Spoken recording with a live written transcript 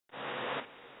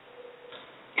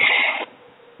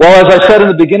Well, as I said in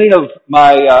the beginning of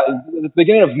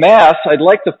Mass, I'd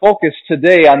like to focus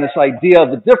today on this idea of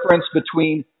the difference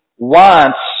between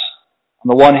wants on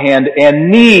the one hand and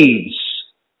needs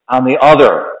on the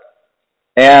other.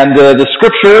 And the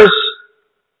scriptures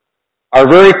are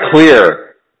very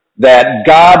clear that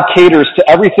God caters to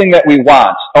everything that we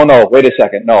want. Oh no, wait a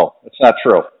second. No, that's not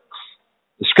true.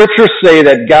 The scriptures say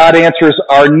that God answers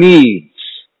our needs.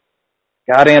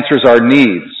 God answers our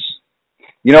needs.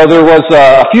 You know, there was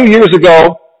a few years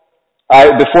ago,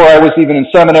 before I was even in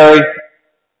seminary,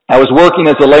 I was working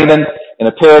as a layman in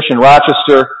a parish in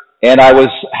Rochester, and I was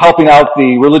helping out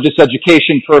the religious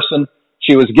education person.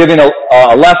 She was giving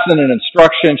a lesson and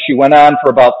instruction. She went on for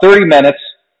about 30 minutes,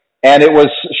 and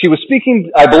she was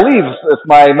speaking, I believe, if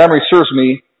my memory serves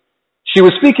me, she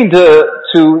was speaking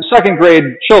to second grade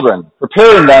children,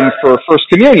 preparing them for First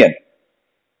Communion.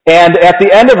 And at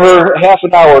the end of her half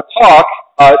an hour talk,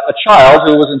 a child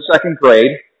who was in second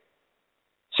grade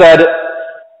said,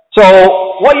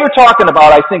 "So what you're talking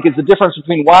about, I think, is the difference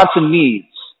between wants and needs."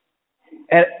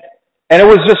 And it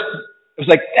was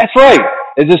like, that's right.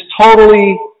 It just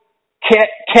totally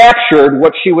captured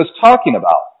what she was talking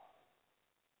about.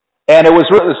 And it was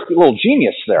really a little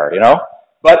genius there, you know.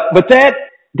 But that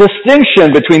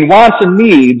distinction between wants and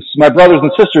needs, my brothers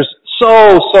and sisters,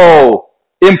 so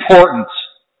important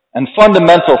and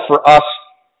fundamental for us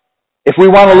if we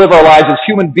want to live our lives as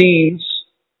human beings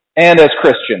and as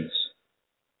Christians.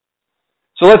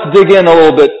 So let's dig in a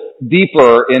little bit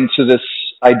deeper into this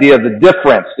idea of the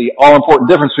difference, the all-important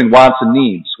difference between wants and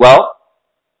needs. Well,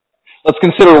 let's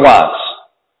consider wants.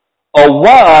 A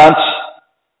want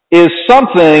is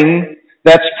something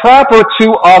that's proper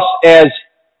to us as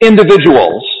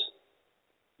individuals,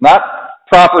 not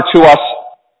proper to us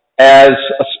as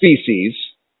a species,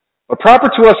 but proper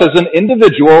to us as an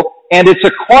individual, and it's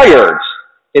acquired.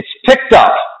 It's picked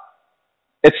up.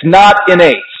 It's not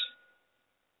innate.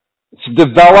 It's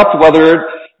developed, whether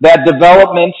that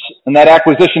development and that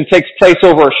acquisition takes place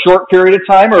over a short period of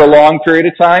time or a long period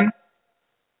of time.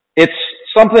 It's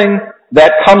something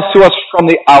that comes to us from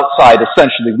the outside,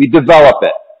 essentially. We develop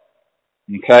it.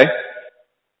 Okay?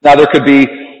 Now, there could be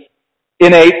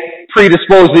innate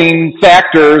predisposing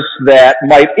factors that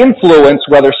might influence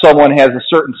whether someone has a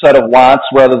certain set of wants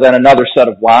rather than another set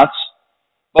of wants.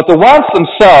 But the wants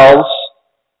themselves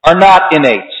are not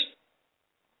innate.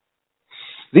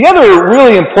 The other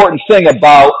really important thing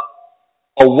about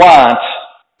a want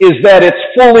is that it's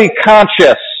fully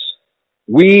conscious.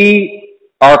 We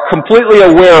are completely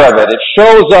aware of it. It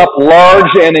shows up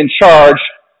large and in charge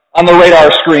on the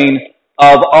radar screen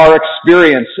of our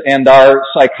experience and our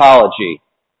psychology.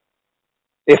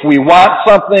 If we want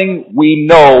something, we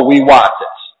know we want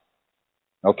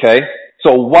it. Okay?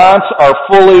 So wants are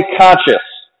fully conscious.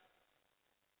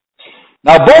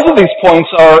 Now, both of these points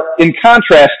are in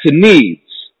contrast to needs.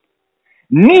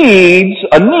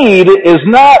 A need is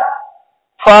not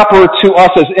proper to us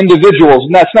as individuals,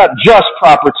 and that's not just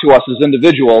proper to us as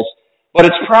individuals, but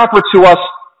it's proper to us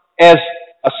as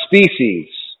a species.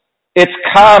 It's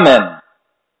common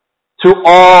to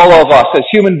all of us as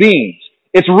human beings.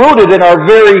 It's rooted in our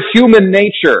very human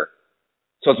nature.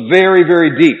 So it's very,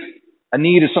 very deep. A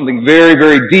need is something very,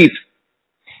 very deep.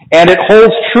 And it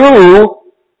holds true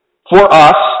for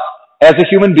us as a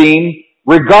human being,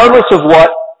 regardless of what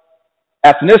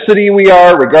ethnicity we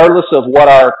are, regardless of what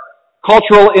our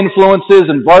cultural influences,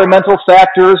 environmental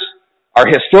factors, our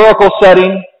historical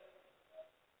setting.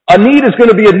 A need is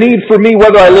going to be a need for me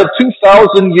whether I live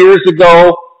 2,000 years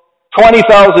ago,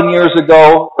 20,000 years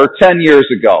ago, or 10 years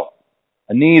ago.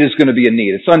 A need is going to be a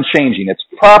need. It's unchanging. It's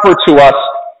proper to us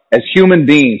as human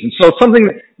beings. And so it's something,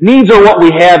 needs are what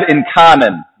we have in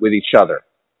common with each other.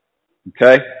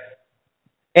 Okay?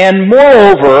 And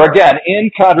moreover, again, in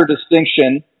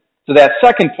contradistinction to that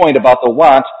second point about the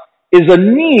want, is a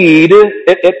need,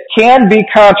 it can be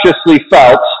consciously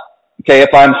felt. Okay,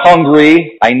 if I'm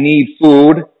hungry, I need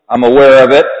food, I'm aware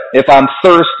of it. If I'm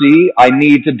thirsty, I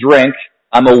need to drink,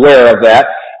 I'm aware of that.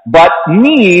 But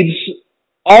needs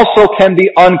also can be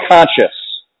unconscious.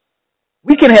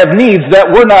 We can have needs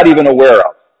that we're not even aware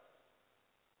of.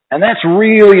 And that's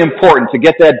really important to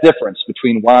get that difference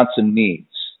between wants and needs.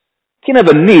 We can have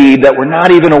a need that we're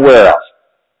not even aware of.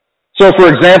 So, for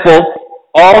example,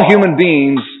 all human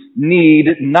beings need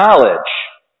knowledge.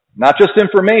 Not just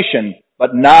information,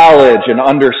 but knowledge and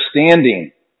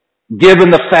understanding. Given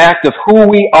the fact of who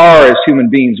we are as human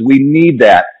beings, we need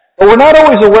that. But we're not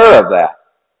always aware of that.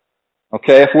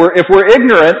 Okay, if we're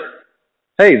ignorant,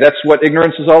 hey, that's what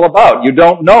ignorance is all about. You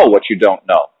don't know what you don't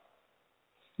know.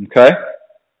 Okay?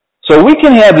 So we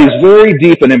can have these very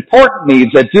deep and important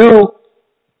needs that do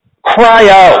cry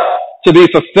out to be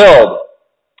fulfilled.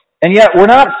 And yet we're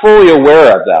not fully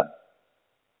aware of them.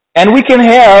 And we can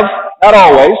have, not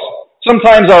always,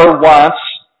 sometimes our wants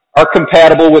are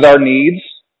compatible with our needs.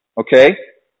 Okay?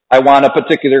 I want a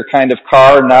particular kind of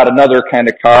car, not another kind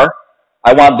of car.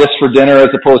 I want this for dinner as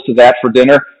opposed to that for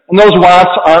dinner. And those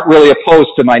wants aren't really opposed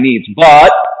to my needs.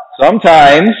 But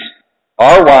sometimes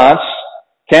our wants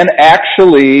can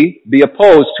actually be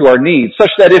opposed to our needs,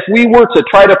 such that if we were to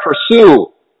try to pursue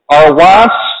our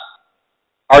wants,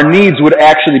 our needs would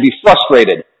actually be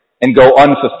frustrated and go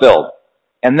unfulfilled.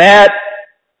 And that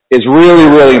is really,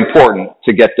 really important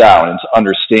to get down and to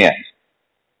understand.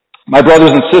 My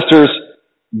brothers and sisters,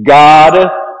 God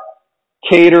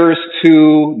caters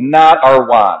to not our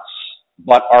wants,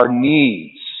 but our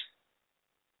needs.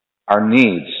 Our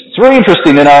needs. It's very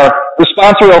interesting. In our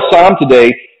responsorial psalm today,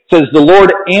 it says the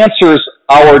Lord answers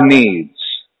our needs.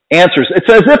 Answers. It's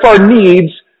as if our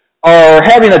needs are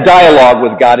having a dialogue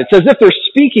with God. It's as if they're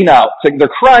speaking out. They're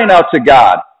crying out to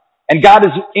God. And God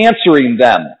is answering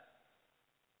them.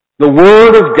 The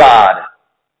Word of God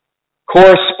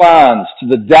corresponds to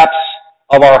the depths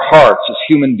of our hearts as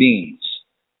human beings.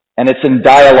 And it's in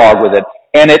dialogue with it.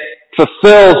 And it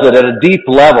fulfills it at a deep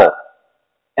level.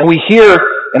 And we hear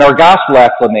in our gospel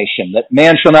acclamation that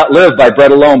man shall not live by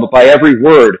bread alone, but by every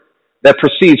word that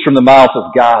proceeds from the mouth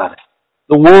of God.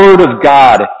 The Word of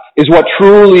God is what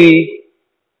truly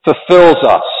fulfills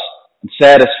us and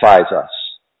satisfies us.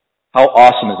 How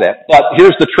awesome is that? But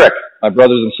here's the trick, my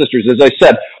brothers and sisters. As I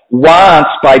said, wants,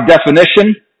 by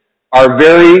definition, are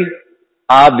very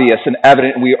obvious and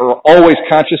evident. We are always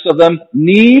conscious of them.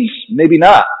 Needs, maybe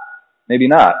not. Maybe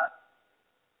not.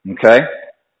 Okay?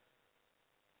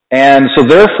 And so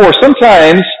therefore,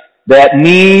 sometimes that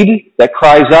need that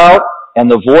cries out and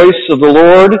the voice of the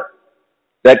Lord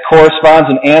that corresponds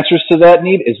and answers to that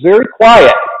need is very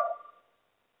quiet.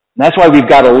 And that's why we've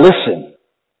got to listen.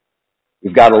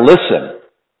 We've got to listen.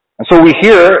 And so we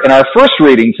hear in our first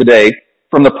reading today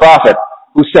from the prophet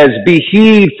who says, be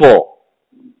heedful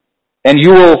and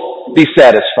you will be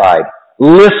satisfied.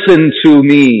 Listen to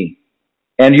me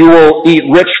and you will eat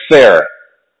rich fare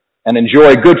and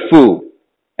enjoy good food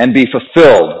and be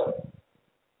fulfilled.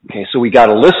 Okay, so we got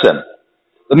to listen.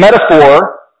 The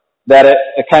metaphor that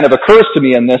it kind of occurs to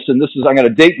me in this, and this is, I'm going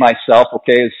to date myself,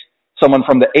 okay, as someone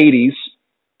from the 80s.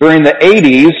 During the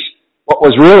 80s, what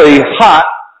was really hot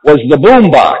was the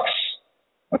boom box.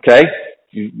 Okay?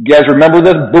 You guys remember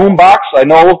this boom box? I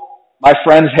know my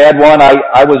friends had one.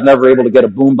 I was never able to get a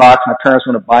boom box. My parents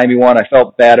wouldn't buy me one. I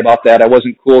felt bad about that. I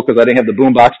wasn't cool because I didn't have the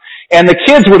boom box. And the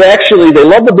kids would actually, they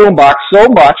loved the boom box so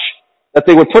much that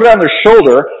they would put it on their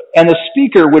shoulder and the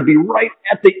speaker would be right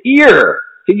at the ear.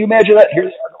 Can you imagine that?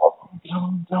 Here's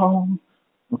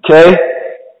okay?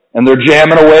 And they're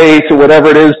jamming away to whatever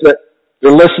it is that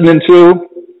they're listening to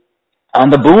on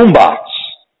the boom box.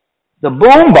 The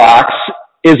boom box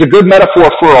is a good metaphor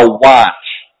for a want.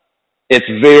 It's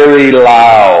very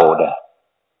loud.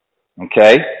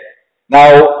 Okay?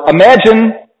 Now,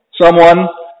 imagine someone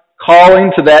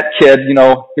calling to that kid,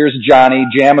 here's Johnny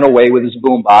jamming away with his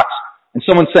boom box, and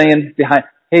someone saying behind,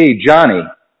 hey, Johnny.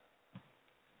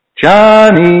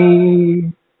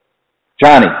 Hey,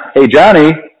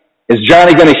 Johnny. Is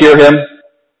Johnny going to hear him?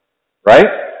 Right?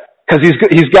 Because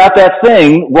he's got that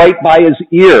thing right by his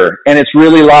ear, and it's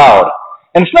really loud.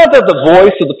 And it's not that the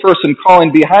voice of the person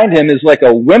calling behind him is like a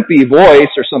wimpy voice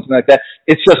or something like that.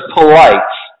 It's just polite.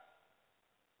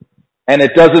 And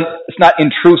it's not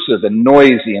intrusive and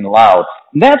noisy and loud.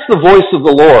 And that's the voice of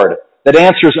the Lord that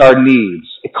answers our needs.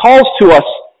 It calls to us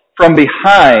from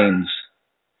behind.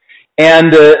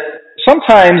 And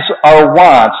sometimes our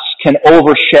wants can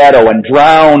overshadow and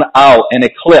drown out and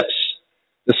eclipse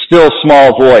the still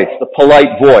small voice, the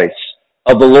polite voice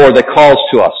of the Lord that calls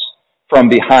to us from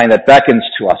behind, that beckons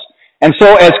to us. And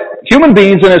so as human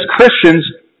beings and as Christians,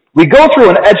 we go through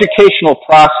an educational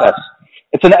process.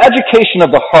 It's an education of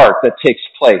the heart that takes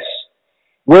place,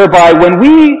 whereby when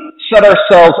we set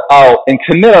ourselves out and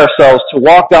commit ourselves to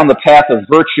walk down the path of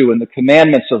virtue and the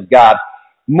commandments of God,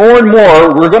 more and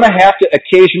more we're going to have to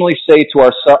occasionally say to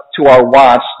our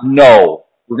wants, no.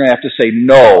 We're going to have to say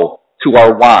no to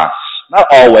our wants. Not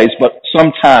always, but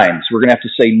sometimes we're going to have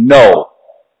to say no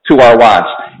to our wants.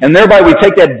 And thereby we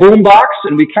take that boom box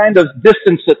and we kind of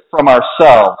distance it from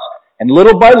ourselves. And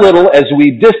little by little, as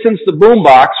we distance the boom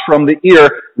box from the ear,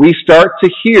 we start to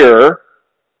hear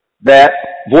that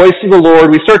voice of the Lord.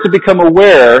 We start to become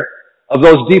aware of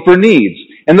those deeper needs.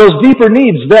 And those deeper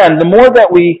needs then, the more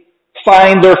that we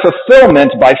find their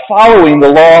fulfillment by following the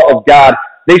law of God,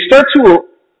 they start to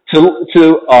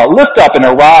lift up and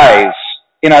arise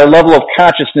in our level of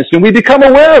consciousness, and we become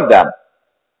aware of them.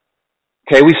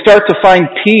 Okay, we start to find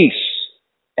peace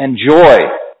and joy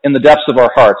in the depths of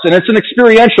our hearts. And it's an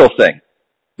experiential thing,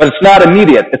 but it's not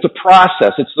immediate. It's a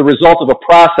process. It's the result of a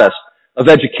process of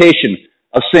education,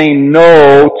 of saying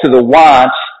no to the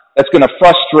wants that's going to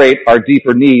frustrate our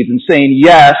deeper needs, and saying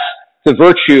yes to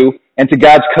virtue and to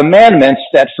God's commandments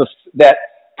that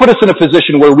put us in a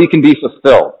position where we can be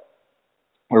fulfilled.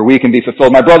 Where we can be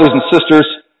fulfilled. My brothers and sisters,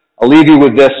 I'll leave you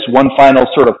with this one final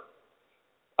sort of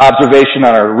observation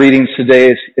on our readings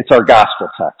today. It's our gospel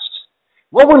text.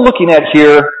 What we're looking at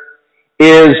here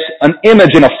is an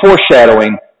image and a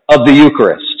foreshadowing of the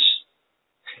Eucharist.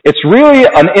 It's really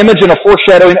an image and a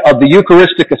foreshadowing of the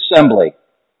Eucharistic assembly.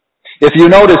 If you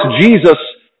notice, Jesus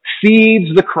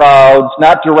feeds the crowds,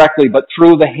 not directly, but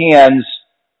through the hands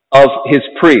of his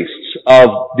priests, of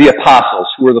the apostles,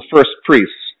 who were the first priests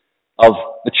of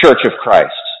the Church of Christ.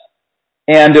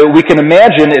 And we can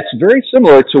imagine it's very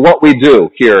similar to what we do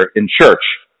here in church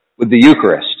with the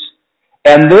Eucharist.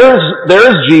 And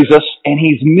there's Jesus, and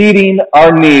he's meeting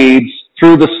our needs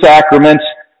through the sacrament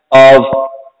of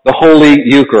the Holy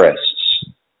Eucharist.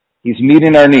 He's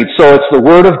meeting our needs. So it's the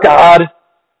Word of God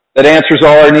that answers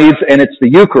all our needs, and it's the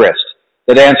Eucharist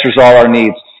that answers all our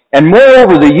needs. And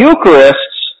moreover, the Eucharist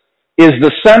is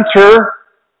the center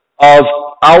of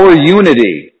our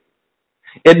unity.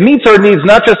 It meets our needs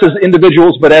not just as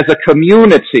individuals, but as a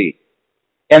community.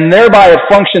 And thereby it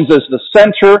functions as the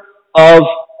center of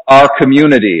our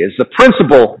community, as the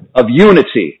principle of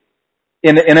unity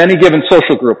in any given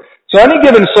social group. So any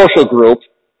given social group,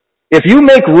 if you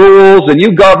make rules and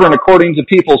you govern according to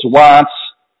people's wants,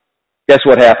 guess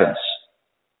what happens?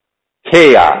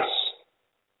 Chaos.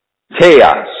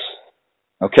 Chaos.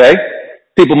 Okay?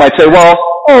 People might say, well,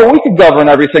 we could govern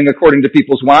everything according to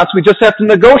people's wants. We just have to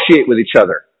negotiate with each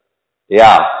other.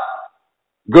 Yeah.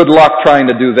 Good luck trying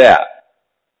to do that.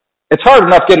 It's hard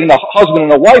enough getting a husband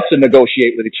and a wife to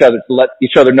negotiate with each other to let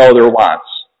each other know their wants.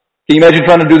 Can you imagine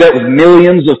trying to do that with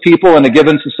millions of people in a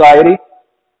given society?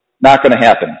 Not going to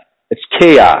happen. It's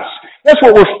chaos. That's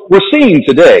what we're seeing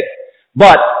today.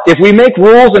 But if we make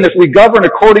rules and if we govern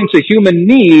according to human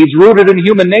needs, rooted in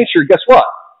human nature, guess what?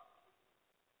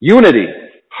 Unity,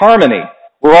 harmony.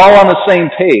 We're all on the same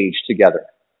page together.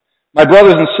 My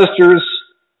brothers and sisters,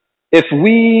 if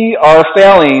we are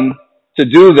failing to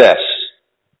do this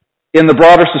in the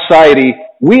broader society,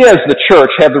 we as the church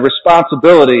have the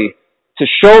responsibility to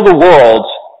show the world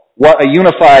what a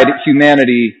unified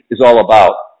humanity is all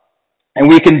about. And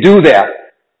we can do that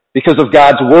because of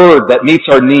God's Word that meets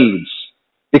our needs,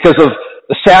 because of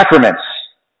the sacraments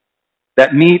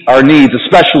that meet our needs,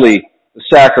 especially the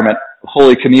sacrament of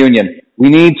Holy Communion. We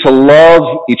need to love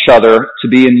each other, to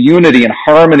be in unity and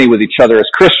harmony with each other as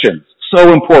Christians.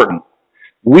 So important.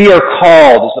 We are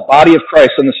called as the body of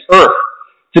Christ on this earth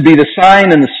to be the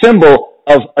sign and the symbol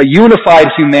of a unified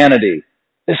humanity.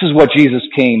 This is what Jesus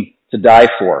came to die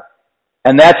for.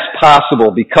 And that's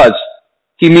possible because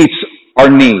he meets our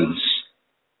needs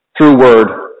through Word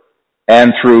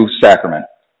and through sacrament.